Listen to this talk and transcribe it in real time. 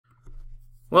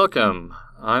Welcome.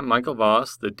 I'm Michael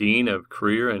Voss, the Dean of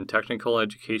Career and Technical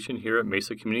Education here at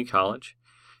Mesa Community College.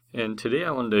 And today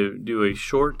I wanted to do a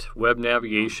short web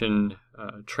navigation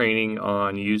training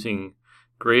on using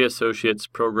Gray Associates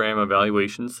Program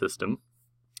Evaluation System.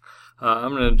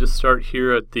 I'm going to just start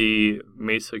here at the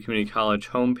Mesa Community College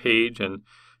homepage and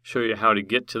show you how to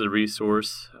get to the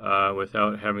resource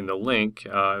without having the link,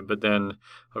 but then,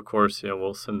 of course,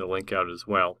 we'll send the link out as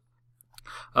well.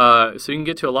 So you can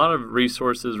get to a lot of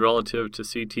resources relative to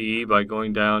CTE by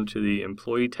going down to the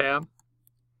Employee tab.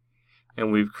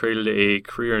 And we've created a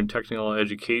Career and Technical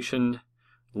Education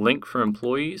link for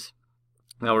employees.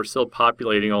 Now we're still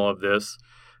populating all of this,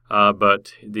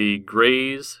 but the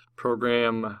Gray Associates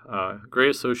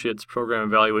Program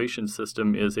Evaluation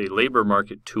System is a labor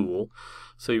market tool.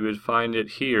 So you would find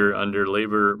it here under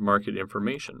Labor Market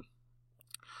Information.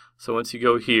 So once you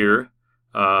go here,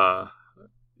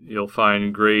 you'll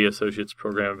find Gray Associates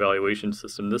Program Evaluation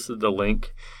System. This is the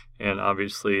link, and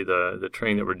obviously the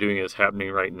training that we're doing is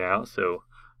happening right now. So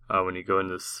when you go in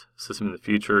this system in the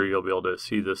future, you'll be able to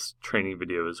see this training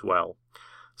video as well.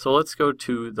 So let's go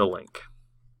to the link.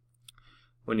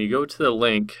 When you go to the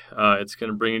link, it's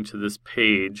going to bring you to this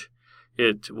page.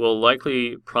 It will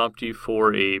likely prompt you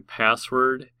for a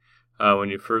password when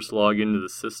you first log into the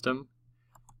system.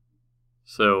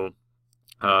 So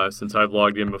since I've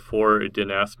logged in before, it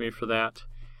didn't ask me for that.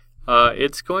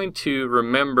 It's going to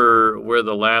remember where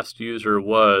the last user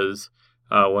was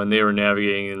when they were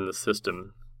navigating in the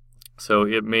system. So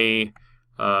it may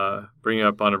bring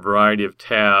up on a variety of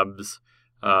tabs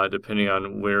depending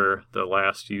on where the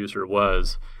last user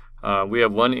was. We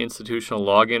have one institutional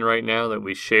login right now that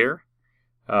we share.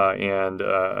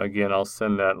 Again, I'll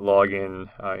send that login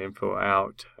info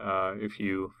out if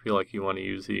you feel like you want to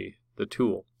use the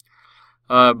tool.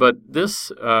 But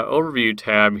this overview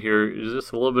tab here is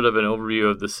just a little bit of an overview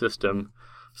of the system.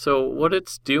 So what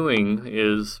it's doing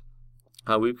is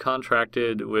we've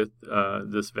contracted with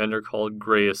this vendor called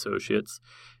Gray Associates,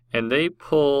 and they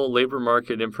pull labor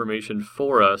market information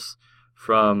for us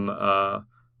from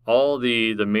all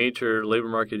the major labor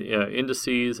market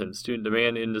indices and student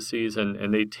demand indices,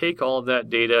 and they take all of that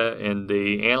data and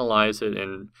they analyze it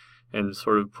and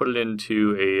sort of put it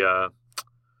into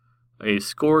a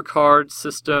scorecard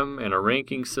system and a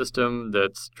ranking system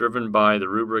that's driven by the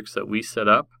rubrics that we set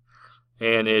up,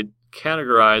 and it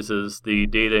categorizes the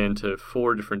data into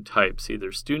 4 different types: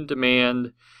 either student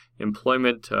demand,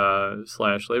 employment /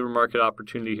 labor market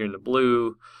opportunity here in the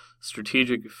blue,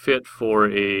 strategic fit for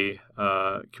a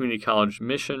community college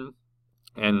mission,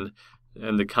 and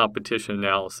the competition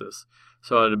analysis.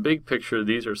 So in a big picture,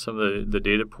 these are some of the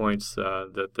data points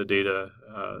that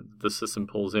the system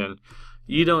pulls in.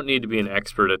 You don't need to be an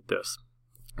expert at this.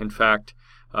 In fact,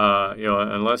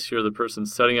 unless you're the person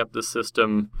setting up the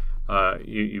system,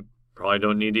 you probably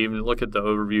don't need to even look at the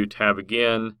overview tab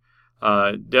again.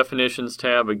 Definitions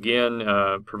tab again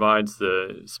provides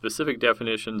the specific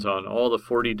definitions on all the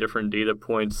 40 different data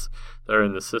points that are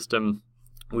in the system.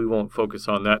 We won't focus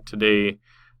on that today.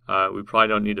 We probably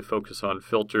don't need to focus on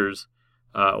filters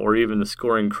or even the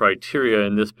scoring criteria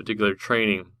in this particular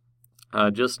training.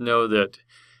 Just know that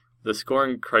the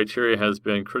scoring criteria has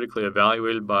been critically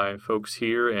evaluated by folks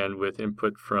here and with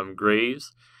input from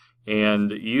Grays. And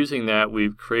using that,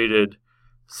 we've created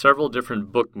several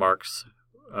different bookmarks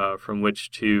from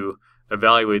which to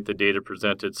evaluate the data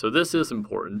presented. So this is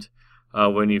important.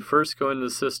 When you first go into the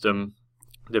system,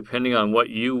 depending on what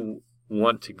you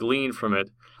want to glean from it,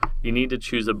 you need to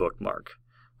choose a bookmark.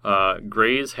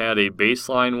 Grays had a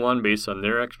baseline one based on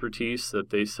their expertise that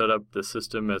they set up the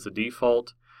system as a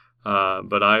default.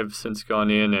 But I've since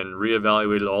gone in and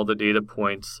reevaluated all the data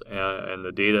points and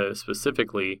the data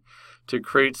specifically to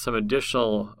create some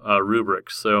additional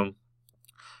rubrics. So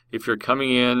if you're coming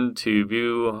in to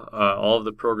view all of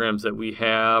the programs that we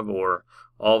have or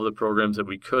all of the programs that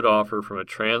we could offer from a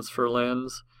transfer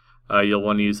lens, you'll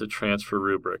want to use the transfer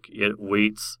rubric. It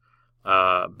weights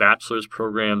bachelor's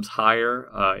programs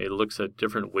higher. It looks at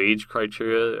different wage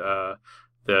criteria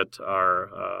that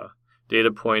are data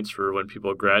points for when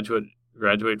people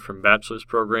graduate from bachelor's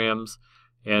programs,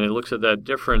 and it looks at that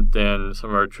different than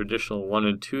some of our traditional 1-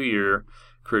 and 2-year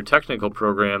career technical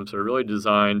programs that are really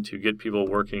designed to get people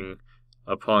working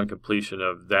upon completion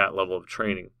of that level of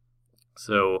training.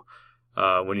 So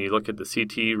when you look at the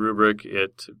CTE rubric,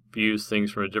 it views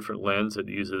things from a different lens. It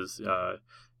uses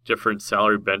different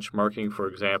salary benchmarking, for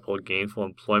example, gainful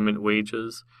employment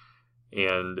wages,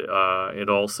 and it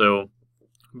also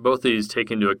both of these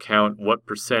take into account what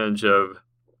percentage of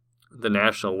the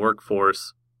national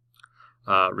workforce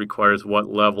requires what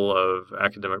level of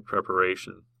academic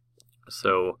preparation.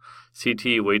 So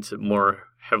CTE weights it more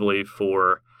heavily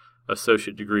for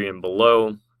associate degree and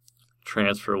below.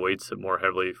 Transfer weights it more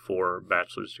heavily for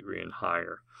bachelor's degree and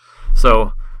higher.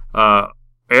 So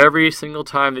every single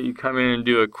time that you come in and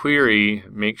do a query,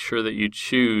 make sure that you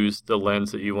choose the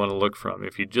lens that you want to look from.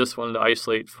 If you just wanted to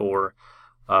isolate for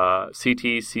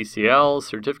CT CCL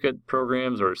certificate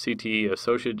programs or CT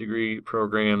associate degree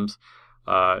programs,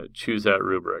 choose that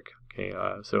rubric. Okay,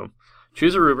 so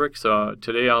choose a rubric. So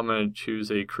today I'm going to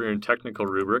choose a career and technical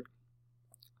rubric.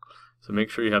 So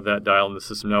make sure you have that dialed in the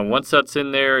system. Now once that's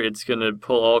in there, it's going to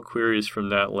pull all queries from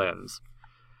that lens.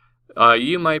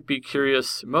 You might be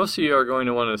curious, most of you are going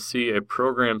to want to see a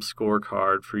program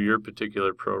scorecard for your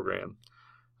particular program.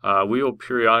 We will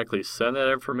periodically send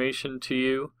that information to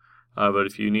you, but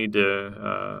if you need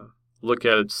to look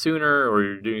at it sooner, or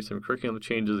you're doing some curriculum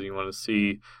changes and you want to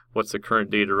see what's the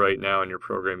current data right now in your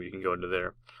program, you can go into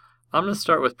there. I'm going to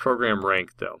start with program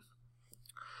rank though.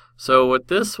 So what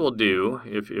this will do,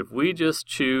 if we just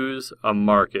choose a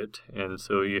market, and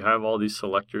so you have all these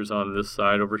selectors on this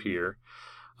side over here,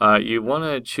 you want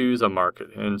to choose a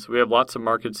market. And so we have lots of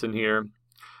markets in here.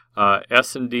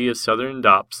 S&D is Southern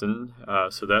Dobson,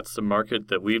 so that's the market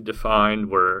that we've defined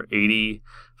where 85%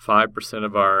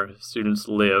 of our students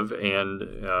live and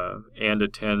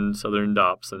attend Southern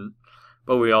Dobson.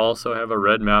 But we also have a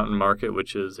Red Mountain market,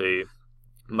 which is a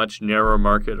much narrower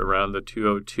market around the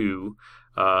 202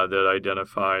 that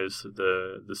identifies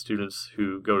the students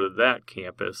who go to that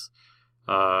campus.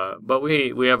 But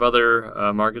we have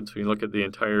other markets. We can look at the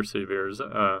entire city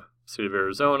of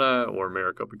Arizona or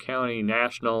Maricopa County,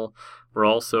 national. We're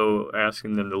also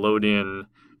asking them to load in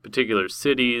particular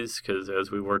cities because as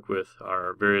we work with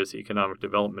our various economic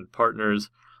development partners,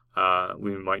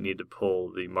 we might need to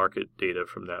pull the market data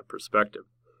from that perspective.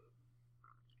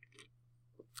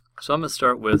 So I'm going to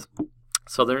start with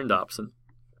Southern Dobson.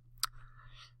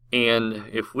 And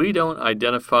if we don't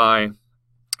identify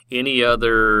any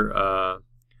other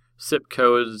zip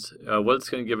codes, what it's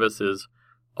going to give us is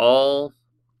all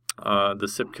the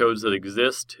zip codes that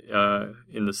exist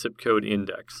in the zip code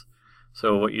index.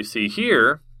 So what you see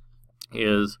here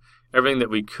is everything that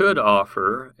we could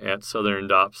offer at Southern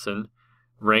Dobson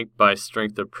ranked by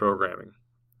strength of programming.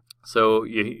 So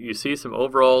you see some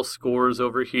overall scores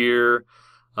over here.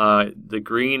 The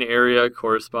green area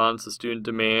corresponds to student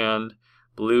demand.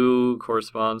 Blue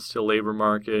corresponds to labor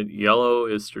market. Yellow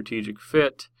is strategic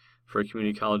fit for a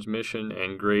community college mission,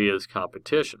 and gray is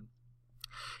competition.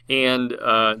 And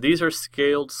these are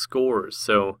scaled scores.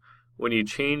 So when you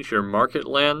change your market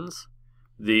lens,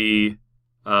 the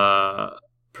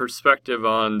perspective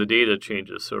on the data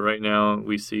changes. So right now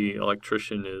we see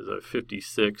electrician is a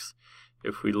 56.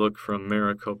 If we look from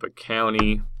Maricopa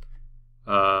County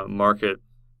market,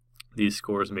 these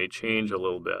scores may change a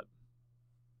little bit.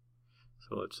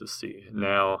 So let's just see.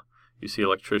 Now you see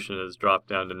electrician has dropped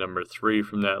down to number 3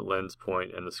 from that lens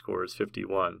point, and the score is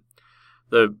 51.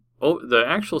 The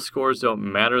actual scores don't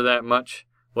matter that much.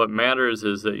 What matters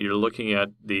is that you're looking at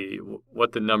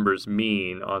what the numbers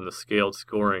mean on the scaled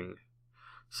scoring.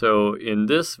 So in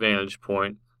this vantage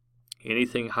point,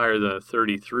 anything higher than a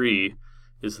 33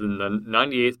 is the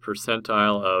 98th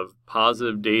percentile of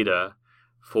positive data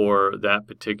for that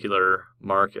particular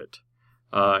market.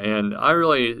 And I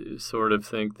really sort of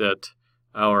think that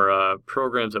our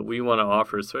programs that we want to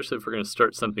offer, especially if we're going to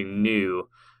start something new,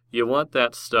 you want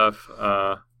that stuff,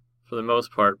 for the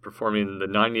most part, performing the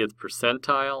 90th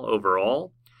percentile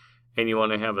overall, and you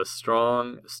want to have a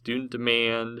strong student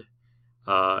demand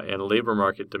and labor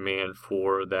market demand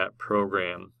for that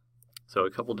program. So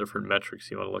a couple different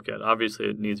metrics you want to look at. Obviously,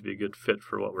 it needs to be a good fit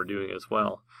for what we're doing as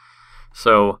well.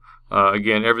 So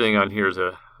again, everything on here is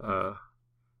a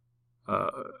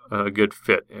good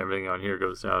fit. Everything on here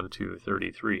goes down to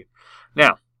 33.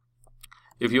 Now,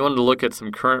 if you wanted to look at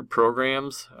some current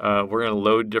programs, we're going to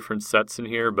load different sets in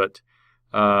here, but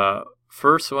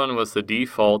first one was the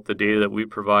default, the data that we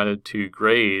provided to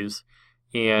Grays,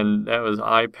 and that was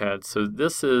iPad. So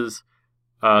this is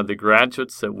the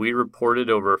graduates that we reported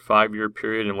over a 5-year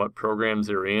period and what programs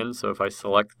they're in. So if I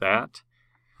select that,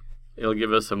 it'll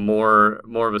give us a more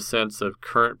of a sense of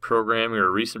current programming or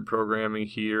recent programming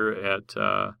here at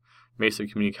Mesa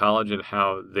Community College and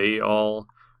how they all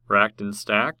racked and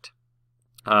stacked.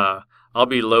 I'll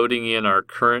be loading in our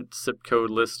current zip code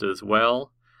list as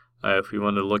well. If we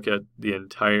want to look at the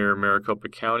entire Maricopa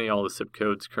County, all the zip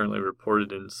codes currently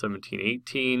reported in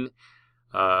 1718,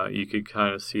 you could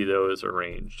kind of see those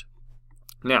arranged.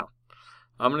 Now,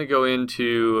 I'm going to go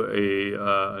into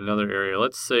another area.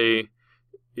 Let's say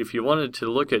if you wanted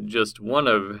to look at just one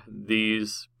of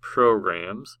these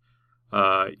programs,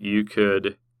 you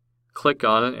could click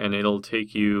on it and it'll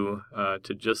take you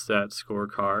to just that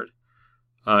scorecard.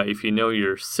 If you know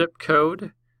your zip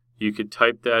code, you could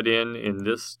type that in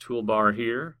this toolbar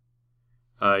here.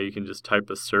 You can just type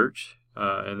a search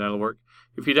and that'll work.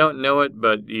 If you don't know it,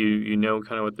 but you know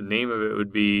kind of what the name of it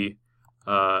would be,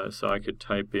 so I could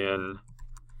type in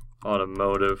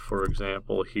automotive, for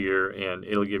example, here, and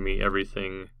it'll give me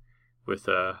everything with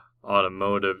a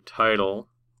automotive title.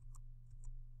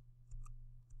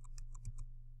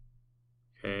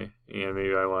 Okay, and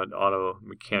maybe I want auto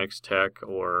mechanics tech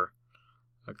or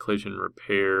a collision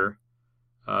repair.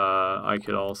 I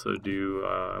could also do,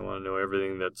 I want to know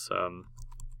everything that's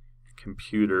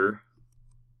computer.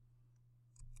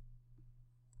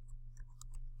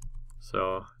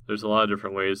 So there's a lot of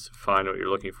different ways to find what you're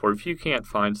looking for. If you can't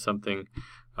find something,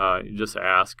 you just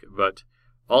ask. But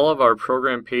all of our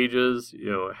program pages,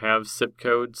 have zip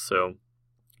codes, so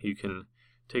you can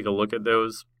take a look at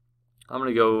those. I'm going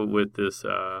to go with this,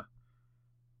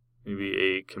 maybe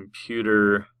a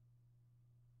computer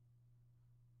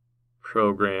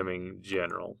programming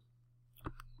general.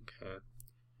 Okay.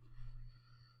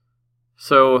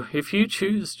 So if you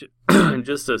choose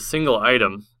just a single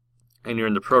item and you're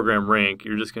in the program rank,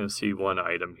 you're just going to see one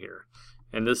item here.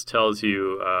 And this tells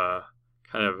you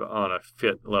kind of on a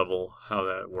fit level how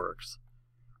that works.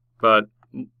 But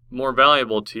more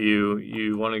valuable to you,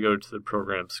 you want to go to the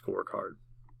program scorecard.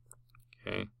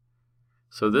 Okay.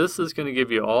 So this is going to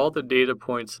give you all the data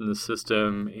points in the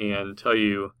system and tell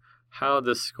you how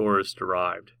this score is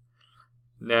derived.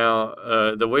 Now,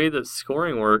 the way that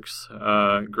scoring works,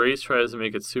 Grace tries to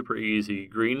make it super easy.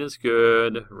 Green is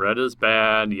good, red is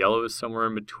bad, yellow is somewhere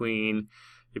in between.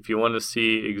 If you want to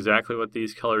see exactly what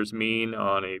these colors mean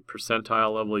on a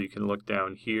percentile level, you can look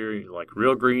down here. Like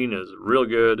real green is real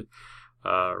good,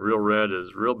 real red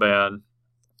is real bad.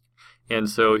 And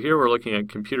so here we're looking at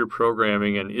computer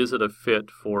programming and is it a fit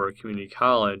for a community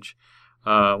college?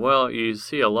 Well, you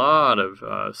see a lot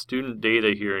of student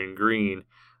data here in green.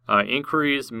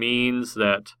 Inquiries means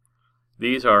that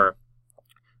these are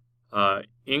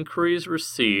inquiries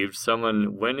received.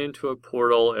 Someone went into a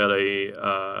portal at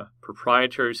a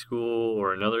proprietary school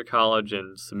or another college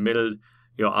and submitted,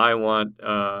 I want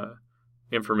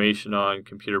information on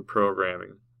computer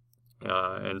programming.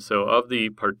 And so of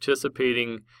the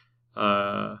participating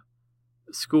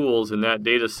schools in that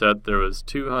data set, there was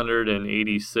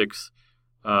 286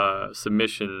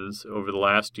 submissions over the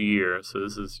last year. So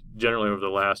this is generally over the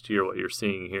last year what you're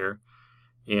seeing here,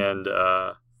 and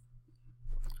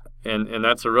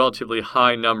that's a relatively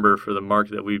high number for the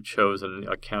market that we've chosen,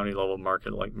 a county level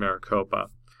market like Maricopa.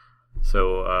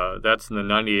 So that's in the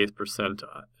 98th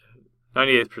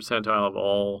percentile of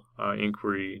all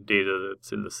inquiry data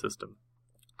that's in the system.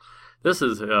 This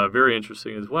is very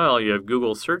interesting as well. You have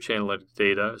Google Search Analytics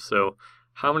data. So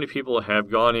how many people have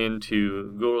gone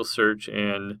into Google Search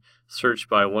and searched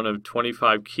by one of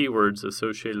 25 keywords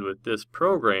associated with this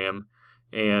program,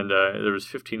 and there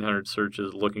was 1,500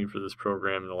 searches looking for this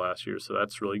program in the last year, so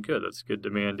that's really good. That's good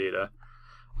demand data.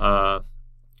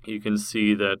 You can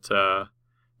see that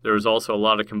there was also a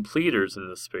lot of completers in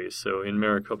this space. So in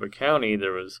Maricopa County,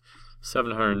 there was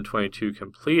 722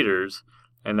 completers,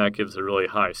 and that gives a really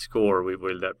high score. We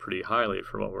weighted that pretty highly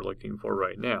for what we're looking for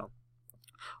right now.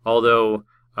 Although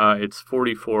it's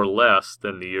 44 less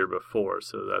than the year before,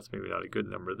 so that's maybe not a good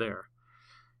number there.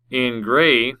 In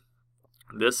gray,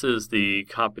 this is the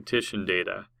competition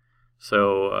data.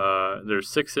 So there's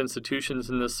 6 institutions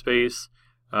in this space.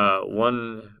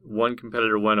 One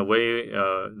competitor went away.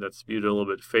 That's viewed a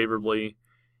little bit favorably.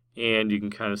 And you can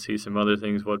kind of see some other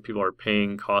things, what people are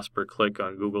paying, cost per click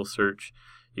on Google search.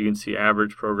 You can see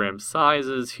average program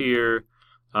sizes here,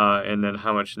 and then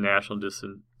how much national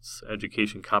distance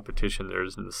education competition there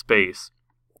is in the space.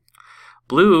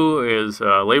 Blue is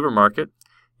labor market,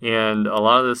 and a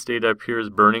lot of this data up here is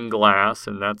burning glass,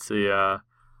 and that's a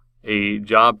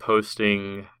job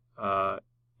posting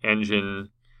engine,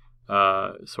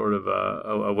 sort of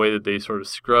a way that they sort of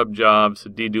scrub jobs to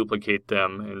deduplicate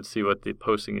them and see what the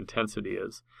posting intensity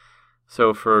is.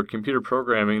 So for computer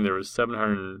programming, there was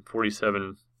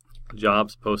 747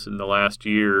 jobs posted in the last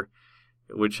year,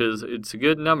 it's a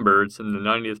good number. It's in the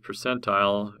 90th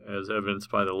percentile, as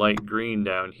evidenced by the light green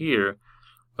down here.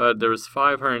 But there was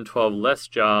 512 less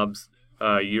jobs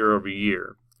year over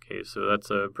year. Okay, so that's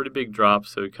a pretty big drop,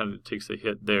 so it kind of takes a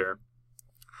hit there.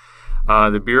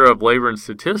 The Bureau of Labor and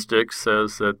Statistics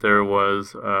says that there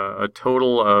was a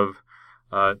total of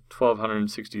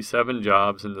 1,267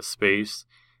 jobs in the space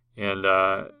and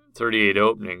 38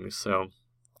 openings. So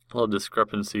a little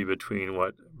discrepancy between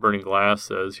what Burning Glass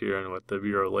says here and what the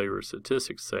Bureau of Labor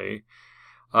Statistics say.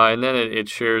 And then it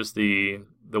shares the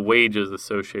wages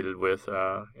associated with,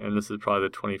 and this is probably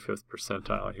the 25th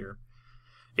percentile here.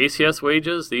 ACS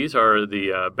wages, these are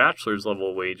the bachelor's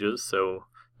level wages. So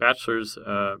bachelor's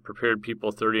prepared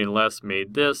people 30 and less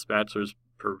made this. Bachelor's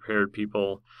prepared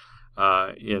people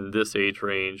in this age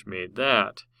range made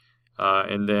that.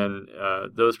 And then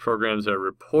those programs that are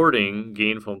reporting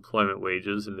gainful employment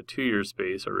wages in the 2-year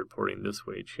space are reporting this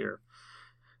wage here.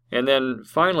 And then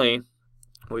finally,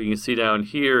 what you can see down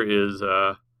here is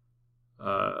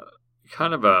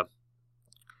kind of a,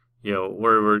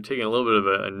 where we're taking a little bit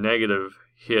of a negative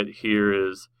hit here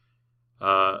is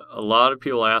a lot of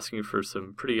people asking for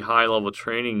some pretty high-level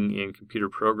training in computer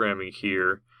programming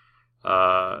here.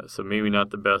 So maybe not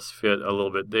the best fit a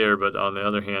little bit there, but on the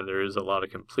other hand, there is a lot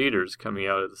of completers coming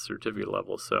out at the certificate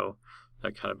level, so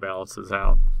that kind of balances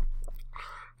out.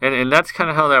 And that's kind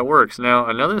of how that works. Now,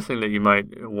 another thing that you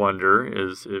might wonder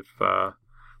is if, well,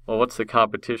 what's the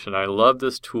competition? I love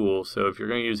this tool, so if you're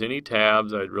going to use any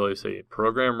tabs, I'd really say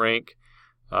Program Rank,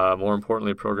 more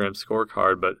importantly, Program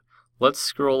Scorecard, but let's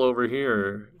scroll over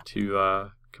here to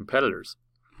competitors.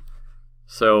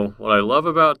 So what I love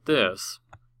about this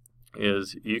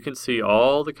is you can see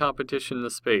all the competition in the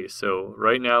space. So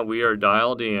right now we are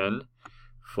dialed in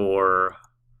for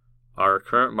our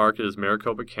current market is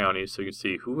Maricopa County, so you can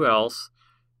see who else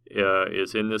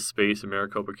is in this space in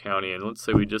Maricopa County, and let's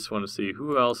say we just want to see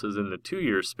who else is in the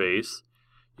 2-year space.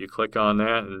 You click on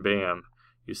that and bam,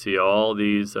 you see all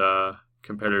these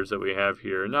competitors that we have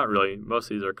here. Not really,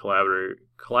 most of these are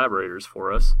collaborators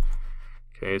for us.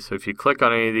 Okay, so if you click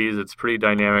on any of these, it's pretty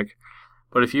dynamic.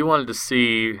 But if you wanted to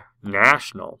see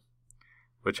national,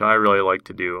 which I really like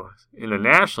to do, in the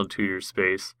national 2-year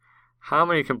space, how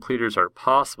many completers are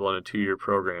possible in a 2-year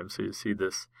program? So you see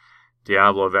this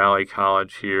Diablo Valley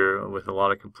College here with a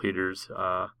lot of completers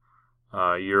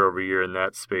year over year in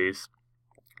that space.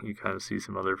 You kind of see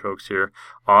some other folks here.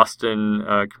 Austin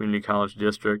Community College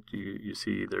District, you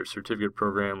see their certificate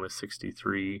program with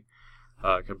 63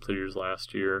 completers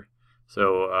last year.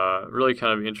 So really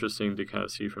kind of interesting to kind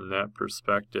of see from that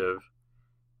perspective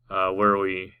where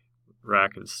we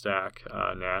rack and stack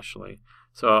nationally.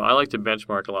 So I like to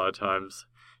benchmark a lot of times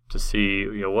to see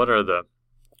what are the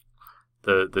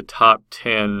top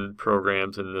 10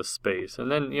 programs in this space,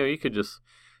 and then you could just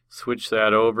switch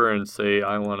that over and say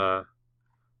I want to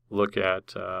look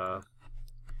at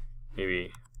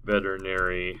maybe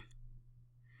veterinary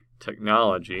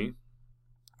technology,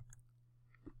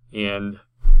 and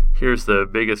here's the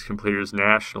biggest completers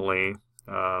nationally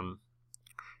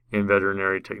in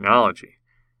veterinary technology.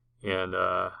 And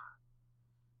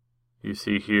you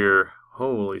see here,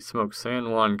 holy smoke,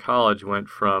 San Juan College went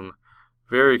from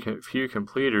very few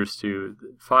completers to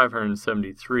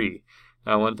 573.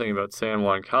 Now, one thing about San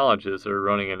Juan College is they're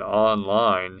running an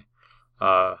online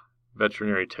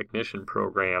veterinary technician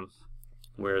program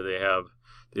where they have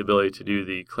the ability to do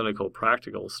the clinical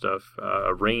practical stuff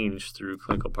arranged through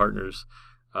clinical partners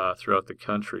throughout the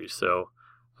country. So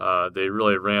they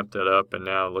really ramped that up, and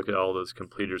now look at all those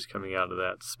completers coming out of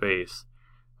that space.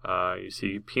 You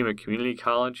see Pima Community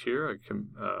College here, a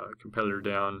competitor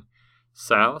down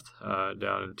south,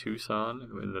 down in Tucson,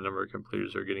 and the number of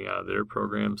completers they're getting out of their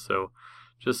program. So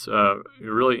just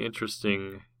really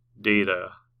interesting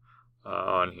data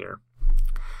on here.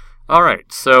 All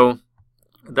right, so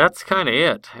that's kind of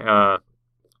it. Now,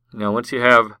 once you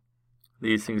have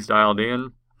these things dialed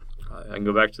in, I can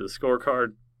go back to the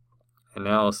scorecard, and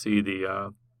now I'll see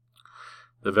the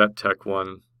Vet Tech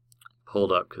one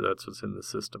pulled up because that's what's in the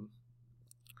system.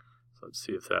 So let's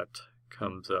see if that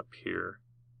comes up here.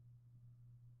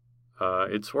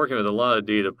 It's working with a lot of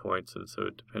data points, and so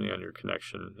depending on your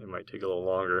connection, it might take a little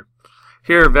longer.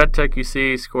 Here, Vet Tech, you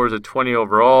see, scores a 20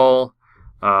 overall.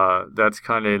 That's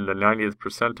kind of in the 90th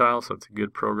percentile, so it's a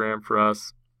good program for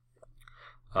us.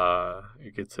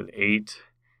 It gets an 8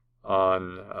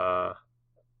 on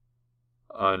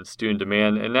student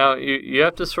demand. And now you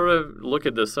have to sort of look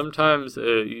at this. Sometimes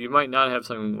you might not have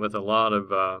something with a lot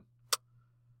of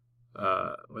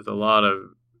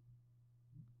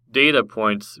data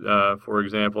points. For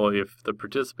example, if the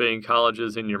participating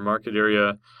colleges in your market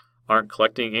area aren't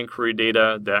collecting inquiry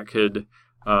data, that could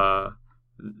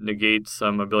negate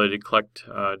some ability to collect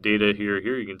data here.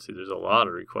 Here you can see there's a lot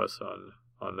of requests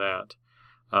on that.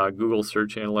 Google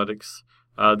Search Analytics.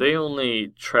 They only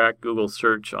track Google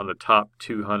Search on the top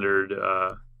 200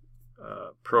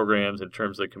 programs in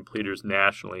terms of completers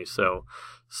nationally. So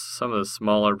some of the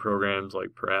smaller programs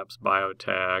like perhaps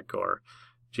biotech or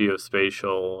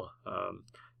geospatial,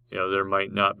 there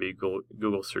might not be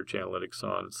Google Search Analytics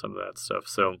on some of that stuff.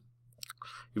 So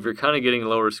if you're kind of getting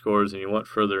lower scores and you want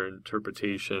further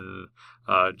interpretation,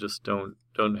 just don't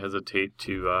hesitate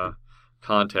to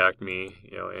contact me,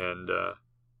 and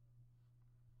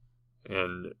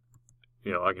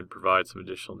I can provide some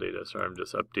additional data. Sorry, I'm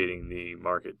just updating the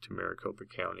market to Maricopa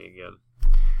County again.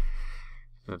 I'm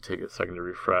going to take a second to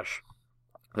refresh.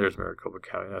 There's Maricopa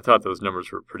County. I thought those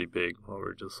numbers were pretty big what we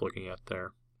were just looking at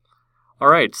there. All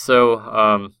right,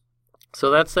 so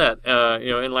that's that.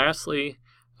 And lastly,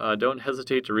 don't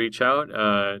hesitate to reach out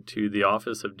to the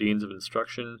Office of Deans of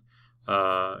Instruction.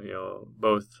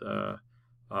 Both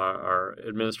our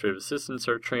administrative assistants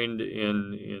are trained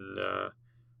in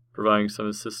providing some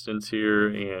assistance here,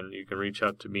 and you can reach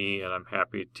out to me, and I'm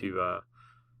happy to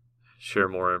share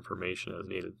more information as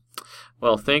needed.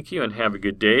 Well, thank you, and have a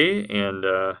good day, and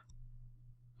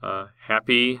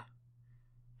happy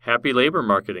labor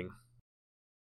marketing.